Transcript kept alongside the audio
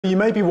You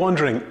may be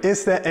wondering,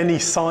 is there any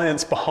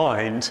science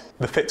behind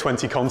the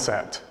fit20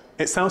 concept?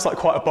 It sounds like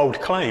quite a bold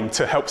claim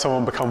to help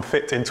someone become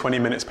fit in 20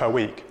 minutes per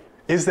week.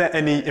 Is there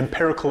any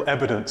empirical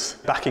evidence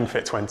backing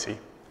fit20?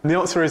 And the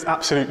answer is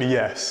absolutely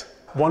yes.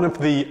 One of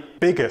the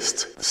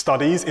biggest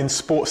studies in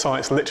sports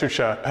science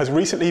literature has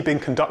recently been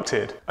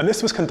conducted, and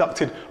this was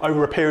conducted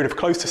over a period of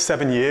close to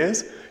 7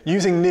 years,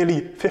 using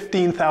nearly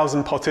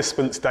 15,000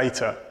 participants'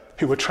 data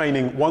who were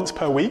training once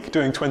per week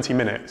doing 20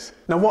 minutes.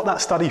 Now, what that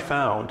study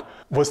found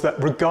was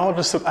that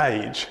regardless of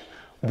age,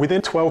 within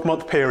a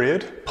 12-month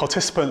period,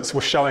 participants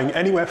were showing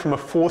anywhere from a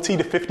 40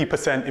 to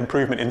 50%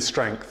 improvement in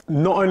strength.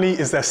 Not only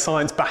is there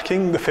science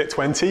backing the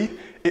fit20,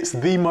 it's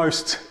the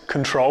most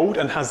controlled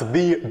and has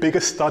the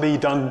biggest study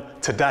done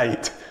to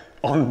date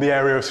on the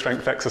area of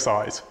strength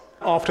exercise.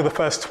 After the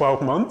first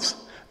 12 months,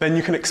 then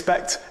you can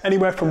expect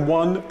anywhere from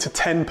 1 to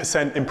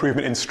 10%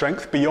 improvement in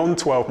strength beyond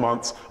 12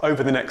 months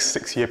over the next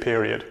 6-year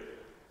period.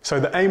 So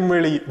the aim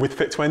really with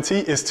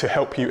fit20 is to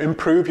help you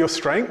improve your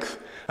strength,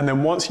 and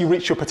then once you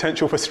reach your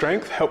potential for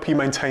strength, help you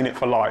maintain it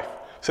for life.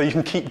 So you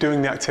can keep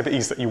doing the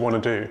activities that you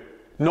want to do,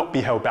 not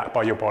be held back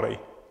by your body.